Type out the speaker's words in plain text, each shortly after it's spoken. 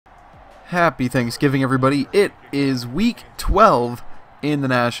Happy Thanksgiving, everybody. It is week 12 in the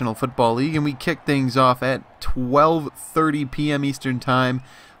National Football League, and we kick things off at 12:30 p.m. Eastern Time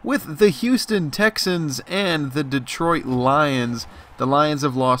with the Houston Texans and the Detroit Lions. The Lions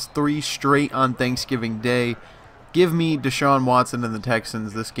have lost 3 straight on Thanksgiving Day. Give me Deshaun Watson and the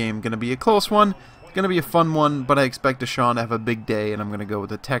Texans. This game going to be a close one, going to be a fun one, but I expect Deshaun to have a big day, and I'm going to go with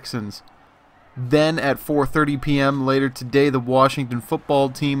the Texans. Then at 4:30 p.m. later today, the Washington football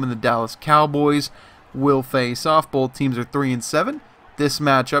team and the Dallas Cowboys will face off. Both teams are 3-7. This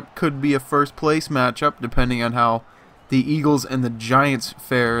matchup could be a first-place matchup, depending on how the Eagles and the Giants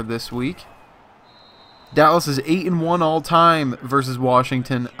fare this week. Dallas is 8-1 all-time versus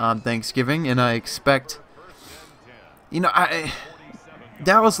Washington on Thanksgiving, and I expect,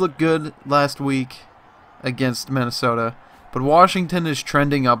 Dallas looked good last week against Minnesota, but Washington is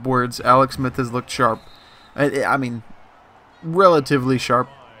trending upwards. Alex Smith has looked sharp. I mean, relatively sharp.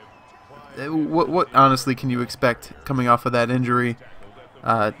 What honestly can you expect coming off of that injury?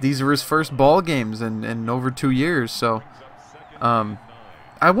 These are his first ball games in over 2 years, so I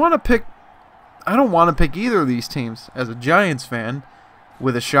don't want to pick either of these teams as a Giants fan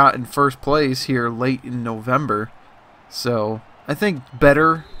with a shot in first place here late in November. So I think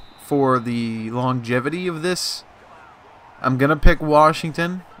better for the longevity of this, I'm going to pick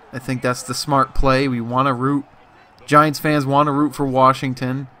Washington. I think that's the smart play. We want to root. Giants fans want to root for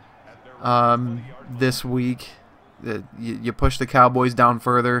Washington this week. You push the Cowboys down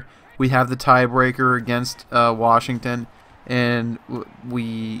further. We have the tiebreaker against Washington, and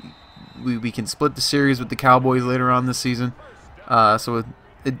we can split the series with the Cowboys later on this season.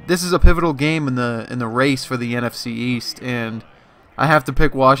 This is a pivotal game in the race for the NFC East, and I have to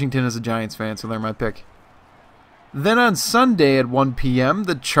pick Washington as a Giants fan, so they're my pick. Then on Sunday at 1 p.m.,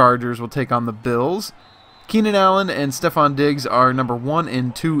 the Chargers will take on the Bills. Keenan Allen and Stephon Diggs are number 1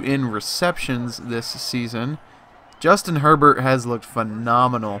 and 2 in receptions this season. Justin Herbert has looked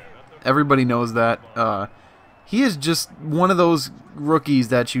phenomenal. Everybody knows that. He is just one of those rookies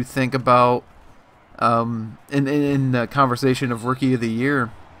that you think about in the conversation of Rookie of the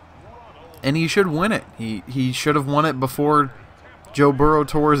Year. And he should win it. He should have won it before Joe Burrow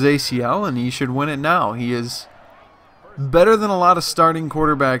tore his ACL, and he should win it now. He is better than a lot of starting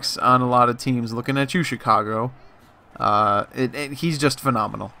quarterbacks on a lot of teams. Looking at you, Chicago. He's just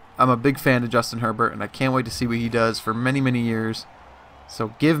phenomenal. I'm a big fan of Justin Herbert, and I can't wait to see what he does for many, many years.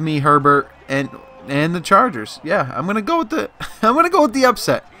 So give me Herbert and the Chargers. Yeah, I'm gonna go with the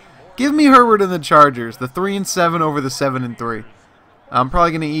upset. Give me Herbert and the Chargers. The 3-7 over the 7-3. I'm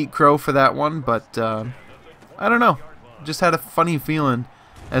probably gonna eat crow for that one, but I don't know. Just had a funny feeling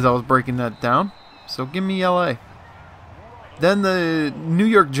as I was breaking that down. So give me LA. Then the New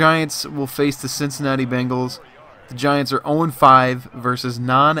York Giants will face the Cincinnati Bengals. The Giants are 0-5 versus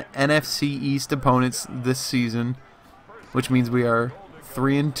non-NFC East opponents this season, which means we are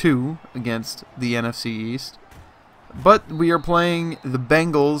 3-2 against the NFC East. But we are playing the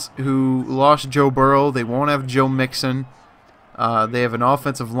Bengals, who lost Joe Burrow. They won't have Joe Mixon. They have an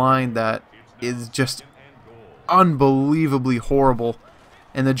offensive line that is just unbelievably horrible.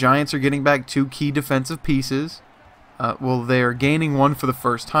 And the Giants are getting back 2 key defensive pieces. They are gaining one for the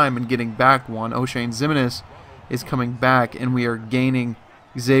first time and getting back one. O'Shane Ximines is coming back, and we are gaining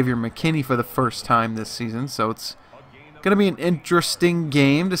Xavier McKinney for the first time this season. So it's going to be an interesting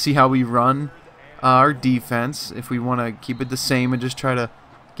game to see how we run our defense, if we want to keep it the same and just try to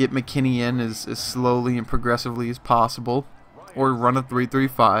get McKinney in as slowly and progressively as possible, or run a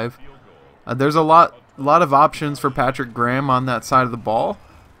 3-3-5. There's a lot of options for Patrick Graham on that side of the ball,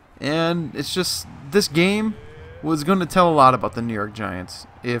 and it's just this game was going to tell a lot about the New York Giants.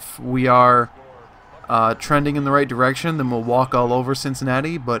 If we are trending in the right direction, then we'll walk all over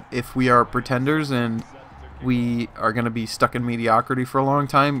Cincinnati. But if we are pretenders and we are going to be stuck in mediocrity for a long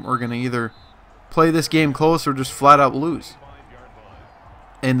time, we're going to either play this game close or just flat out lose.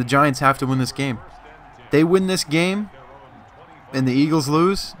 And the Giants have to win this game. They win this game and the Eagles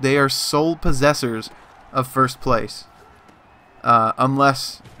lose, they are sole possessors of first place.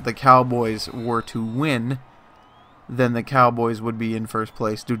 Unless the Cowboys were to win, then the Cowboys would be in first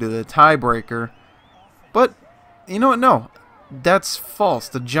place due to the tiebreaker. But, you know what? No, that's false.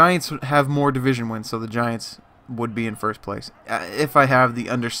 The Giants have more division wins, so the Giants would be in first place, if I have the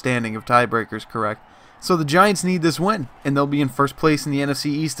understanding of tiebreakers correct. So the Giants need this win, and they'll be in first place in the NFC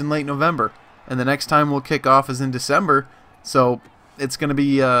East in late November. And the next time we'll kick off is in December, so it's going to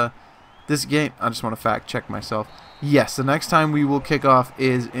be this game. I just want to fact check myself. Yes, the next time we will kick off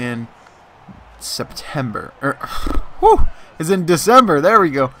is in September. Is in December. There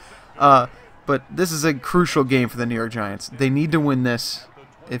we go. But this is a crucial game for the New York Giants. They need to win this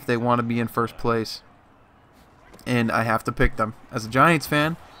if they want to be in first place. And I have to pick them. As a Giants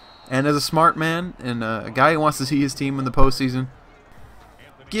fan, and as a smart man, and a guy who wants to see his team in the postseason,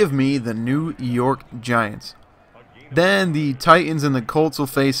 give me the New York Giants. Then the Titans and the Colts will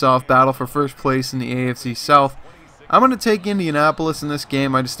face off, battle for first place in the AFC South. I'm going to take Indianapolis in this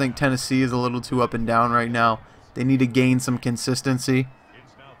game. I just think Tennessee is a little too up and down right now. They need to gain some consistency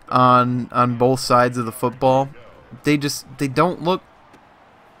on both sides of the football. They don't look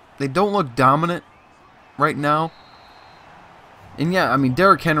dominant right now. And yeah, I mean,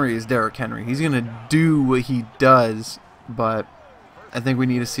 Derrick Henry is Derrick Henry. He's going to do what he does, but I think we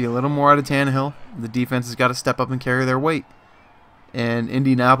need to see a little more out of Tannehill. The defense has got to step up and carry their weight. And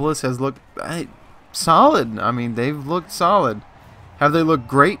Indianapolis has looked solid. I mean, they've looked solid. Have they looked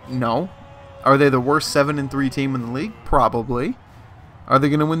great? No. Are they the worst 7-3 team in the league? Probably. Are they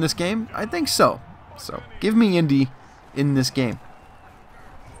going to win this game? I think so. So, give me Indy in this game.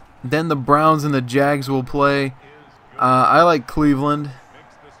 Then the Browns and the Jags will play. I like Cleveland.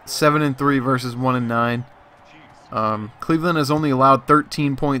 7-3 versus 1-9. Cleveland has only allowed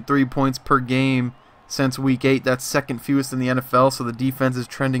 13.3 points per game since Week 8. That's second fewest in the NFL, so the defense is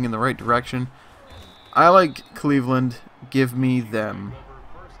trending in the right direction. I like Cleveland. Give me them.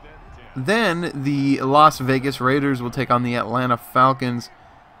 Then the Las Vegas Raiders will take on the Atlanta Falcons.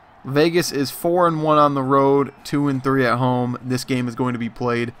 Vegas is 4-1 on the road, 2-3 at home. This game is going to be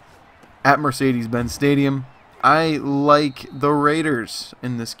played at Mercedes-Benz Stadium. I like the Raiders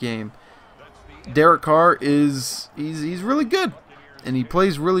in this game. Derek Carr he's really good, and he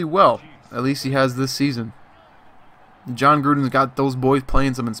plays really well. At least he has this season. John Gruden's got those boys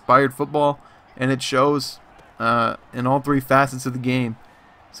playing some inspired football, and it shows in all three facets of the game.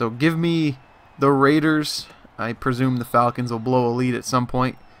 So give me the Raiders. I presume the Falcons will blow a lead at some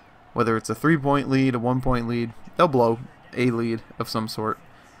point, whether it's a 3-point lead, a 1-point lead. They'll blow a lead of some sort.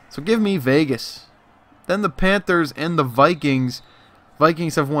 So give me Vegas. Then the Panthers and the Vikings.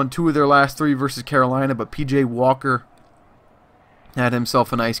 Vikings have won 2 of their last 3 versus Carolina, but P.J. Walker had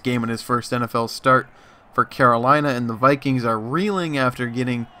himself a nice game in his first NFL start for Carolina, and the Vikings are reeling after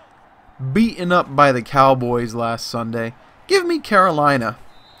getting beaten up by the Cowboys last Sunday. Give me Carolina.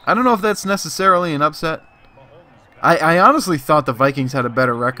 I don't know if that's necessarily an upset. I honestly thought the Vikings had a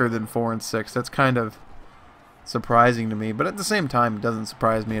better record than 4-6. That's kind of surprising to me, but at the same time, it doesn't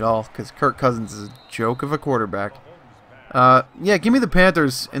surprise me at all because Kirk Cousins is a joke of a quarterback. Yeah, give me the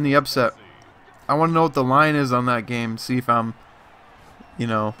Panthers in the upset. I want to know what the line is on that game. See if I'm,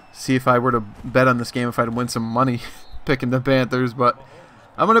 see if I were to bet on this game, if I'd win some money picking the Panthers. But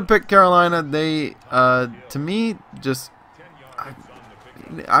I'm going to pick Carolina. They, to me, just,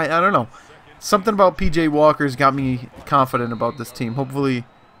 I don't know. Something about P.J. Walker's got me confident about this team. Hopefully,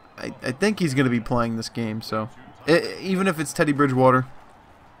 I think he's going to be playing this game. So, even if it's Teddy Bridgewater,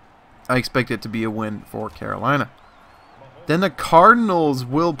 I expect it to be a win for Carolina. Then the Cardinals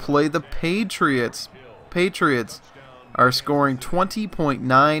will play the Patriots. Patriots are scoring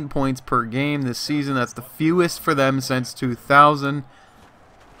 20.9 points per game this season. That's the fewest for them since 2000.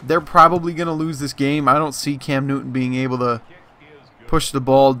 They're probably going to lose this game. I don't see Cam Newton being able to push the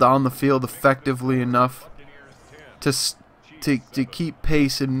ball down the field effectively enough to keep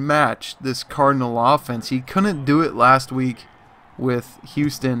pace and match this Cardinal offense. He couldn't do it last week with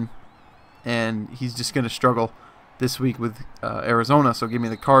Houston, and he's just going to struggle this week with Arizona, so give me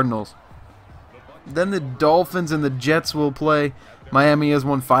the Cardinals. Then the Dolphins and the Jets will play. Miami has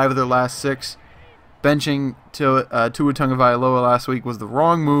won 5 of their last 6. Benching Tua Tagovailoa last week was the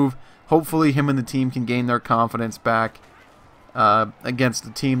wrong move. Hopefully him and the team can gain their confidence back against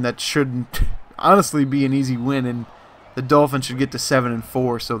a team that shouldn't honestly be an easy win, and the Dolphins should get to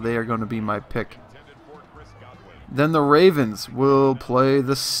 7-4, so they are going to be my pick. Then the Ravens will play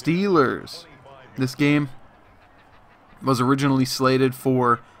the Steelers. This game was originally slated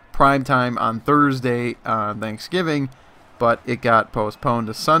for primetime on Thursday on Thanksgiving, but it got postponed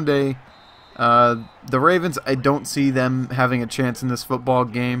to Sunday. The Ravens, I don't see them having a chance in this football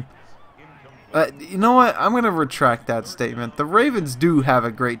game. You know what? I'm going to retract that statement. The Ravens do have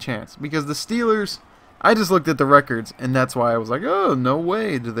a great chance because the Steelers, I just looked at the records, and that's why I was like, oh, no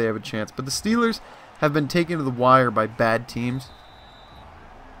way do they have a chance. But the Steelers have been taken to the wire by bad teams.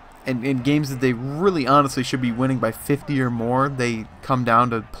 And in games that they really honestly should be winning by 50 or more, they come down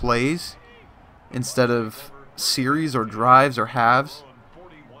to plays instead of series or drives or halves.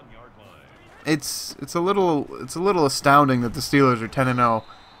 It's a little astounding that the Steelers are 10-0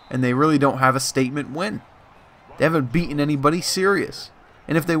 and they really don't have a statement win. They haven't beaten anybody serious.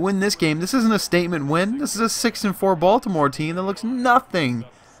 And if they win this game, this isn't a statement win. This is a 6-4 Baltimore team that looks nothing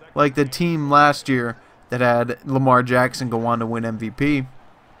like the team last year that had Lamar Jackson go on to win MVP.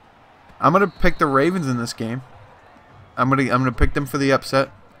 I'm gonna pick the Ravens in this game. I'm gonna pick them for the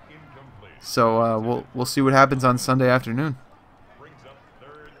upset. So we'll see what happens on Sunday afternoon.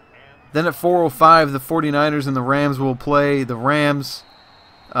 Then at 4:05, the 49ers and the Rams will play. The Rams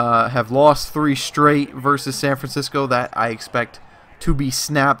have lost 3 straight versus San Francisco. That I expect to be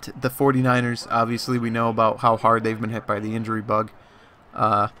snapped. The 49ers, obviously, we know about how hard they've been hit by the injury bug.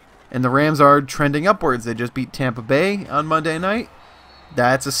 And the Rams are trending upwards. They just beat Tampa Bay on Monday night.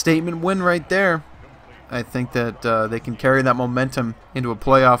 That's a statement win right there. I think that they can carry that momentum into a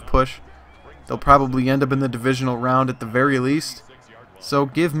playoff push. They'll probably end up in the divisional round at the very least. So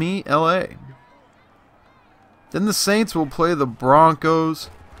give me LA. Then the Saints will play the Broncos.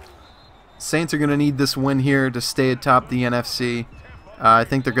 Saints are going to need this win here to stay atop the NFC. I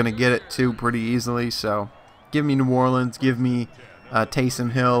think they're going to get it too pretty easily. So give me New Orleans. Give me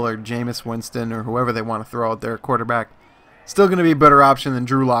Taysom Hill or Jameis Winston or whoever they want to throw out there, quarterback. Still going to be a better option than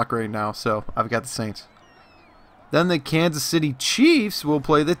Drew Lock right now. So I've got the Saints. Then the Kansas City Chiefs will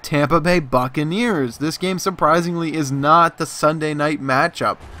play the Tampa Bay Buccaneers. This game, surprisingly, is not the Sunday night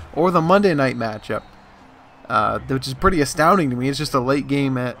matchup or the Monday night matchup, which is pretty astounding to me. It's just a late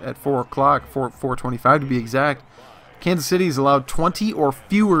game at 4 o'clock, 4:25 to be exact. Kansas City has allowed 20 or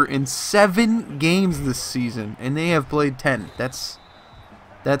fewer in 7 games this season, and they have played 10. That's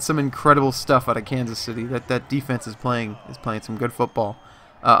some incredible stuff out of Kansas City. That defense is playing some good football.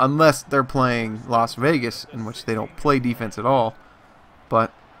 Unless they're playing Las Vegas, in which they don't play defense at all.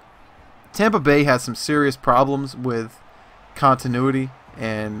 But Tampa Bay has some serious problems with continuity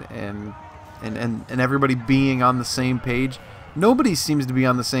and everybody being on the same page. Nobody seems to be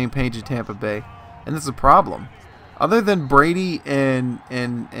on the same page at Tampa Bay, and that's a problem. Other than Brady and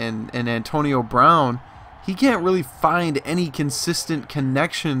Antonio Brown, he can't really find any consistent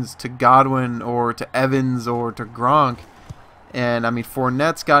connections to Godwin or to Evans or to Gronk. And, I mean,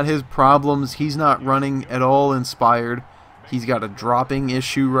 Fournette's got his problems. He's not running at all inspired. He's got a dropping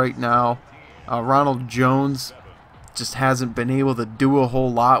issue right now. Ronald Jones just hasn't been able to do a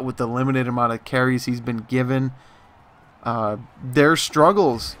whole lot with the limited amount of carries he's been given. Their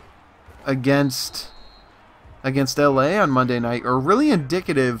struggles against LA on Monday night are really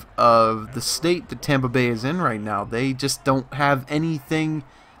indicative of the state that Tampa Bay is in right now. They just don't have anything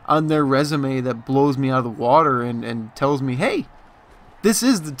on their resume that blows me out of the water and tells me, hey, this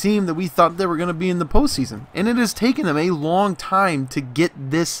is the team that we thought they were going to be in the postseason. And it has taken them a long time to get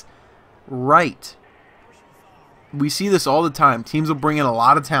this right. We see this all the time. Teams will bring in a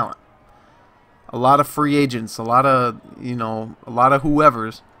lot of talent, a lot of free agents, a lot of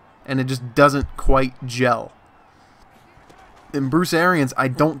whoever's, and it just doesn't quite gel. And Bruce Arians, I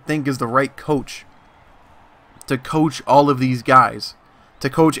don't think, is the right coach to coach all of these guys. To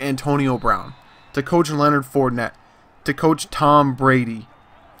coach Antonio Brown, to coach Leonard Fournette, to coach Tom Brady.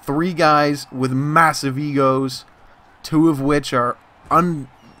 3 guys with massive egos, 2 of which are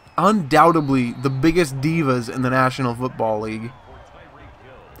undoubtedly the biggest divas in the National Football League.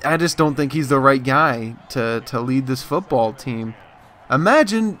 I just don't think he's the right guy to lead this football team.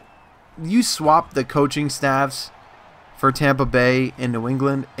 Imagine you swap the coaching staffs for Tampa Bay and New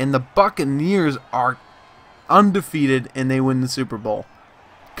England, and the Buccaneers are undefeated and they win the Super Bowl.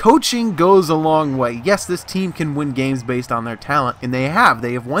 Coaching goes a long way. Yes, this team can win games based on their talent, and they have.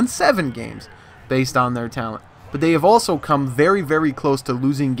 They have won 7 games based on their talent. But they have also come very, very close to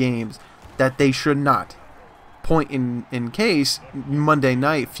losing games that they should not. Point in case, Monday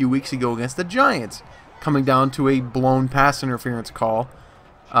night, a few weeks ago against the Giants, coming down to a blown pass interference call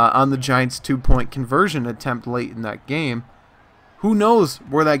on the Giants' 2-point conversion attempt late in that game. Who knows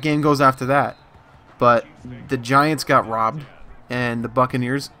where that game goes after that? But the Giants got robbed, and the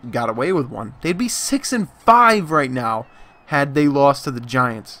Buccaneers got away with one. They'd be 6-5 right now had they lost to the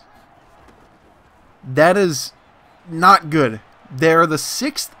Giants. That is not good. They're the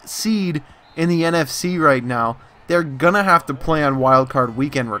 6th seed in the NFC right now. They're going to have to play on Wild Card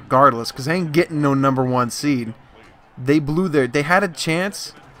Weekend regardless, because they ain't getting no #1 seed. They they had a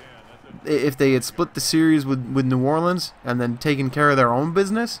chance if they had split the series with New Orleans and then taken care of their own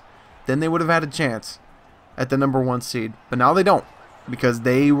business. Then they would have had a chance at the #1 seed. But now they don't, because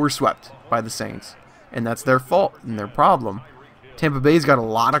they were swept by the Saints. And that's their fault and their problem. Tampa Bay's got a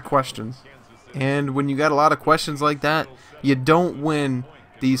lot of questions. And when you got a lot of questions like that, you don't win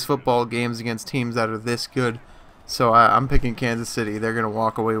these football games against teams that are this good. So I'm picking Kansas City. They're going to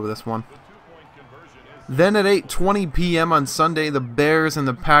walk away with this one. Then at 8:20 p.m. on Sunday, the Bears and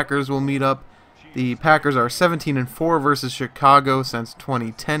the Packers will meet up. The Packers are 17-4 versus Chicago since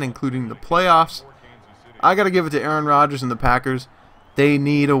 2010, including the playoffs. I got to give it to Aaron Rodgers and the Packers. They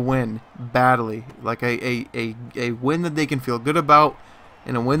need a win badly, like a win that they can feel good about,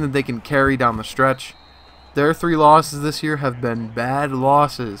 and a win that they can carry down the stretch. Their 3 losses this year have been bad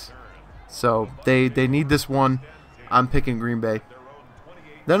losses. So they need this one. I'm picking Green Bay.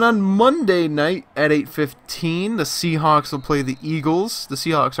 Then on Monday night at 8:15, the Seahawks will play the Eagles. The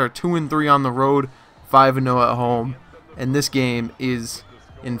Seahawks are 2-3 on the road, 5-0 at home. And this game is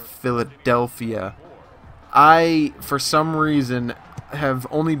in Philadelphia. I, for some reason, have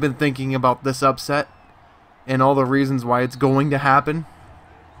only been thinking about this upset and all the reasons why it's going to happen.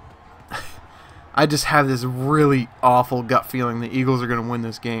 I just have this really awful gut feeling the Eagles are going to win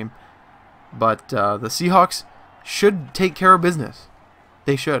this game. But the Seahawks should take care of business.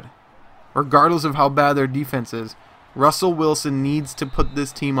 They should. Regardless of how bad their defense is, Russell Wilson needs to put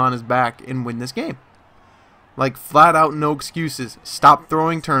this team on his back and win this game. Like, flat out, no excuses. Stop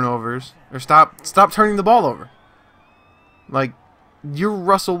throwing turnovers, or stop turning the ball over. Like, you're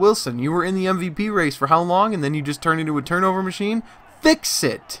Russell Wilson. You were in the MVP race for how long, and then you just turned into a turnover machine? Fix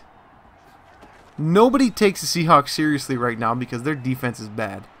it! Nobody takes the Seahawks seriously right now because their defense is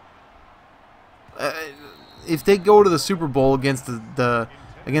bad. If they go to the Super Bowl against the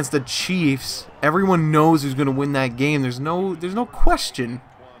Chiefs, everyone knows who's going to win that game. There's no question.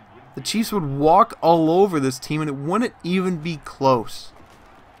 The Chiefs would walk all over this team, and it wouldn't even be close.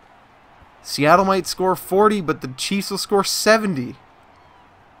 Seattle might score 40, but the Chiefs will score 70.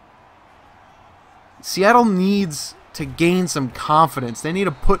 Seattle needs to gain some confidence. They need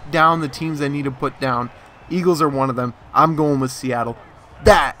to put down the teams they need to put down. Eagles are one of them. I'm going with Seattle.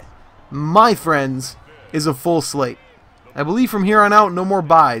 That, my friends, is a full slate. I believe from here on out, no more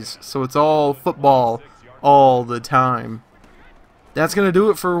buys, so it's all football all the time. That's going to do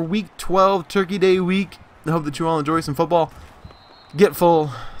it for Week 12, Turkey Day week. I hope that you all enjoy some football. Get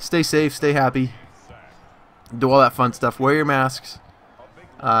full, stay safe, stay happy. Do all that fun stuff. Wear your masks.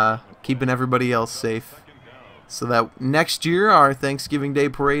 Keeping everybody else safe. So that next year, our Thanksgiving Day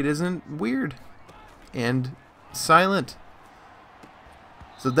parade isn't weird and silent.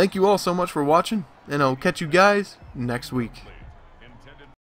 So thank you all so much for watching, and I'll catch you guys next week.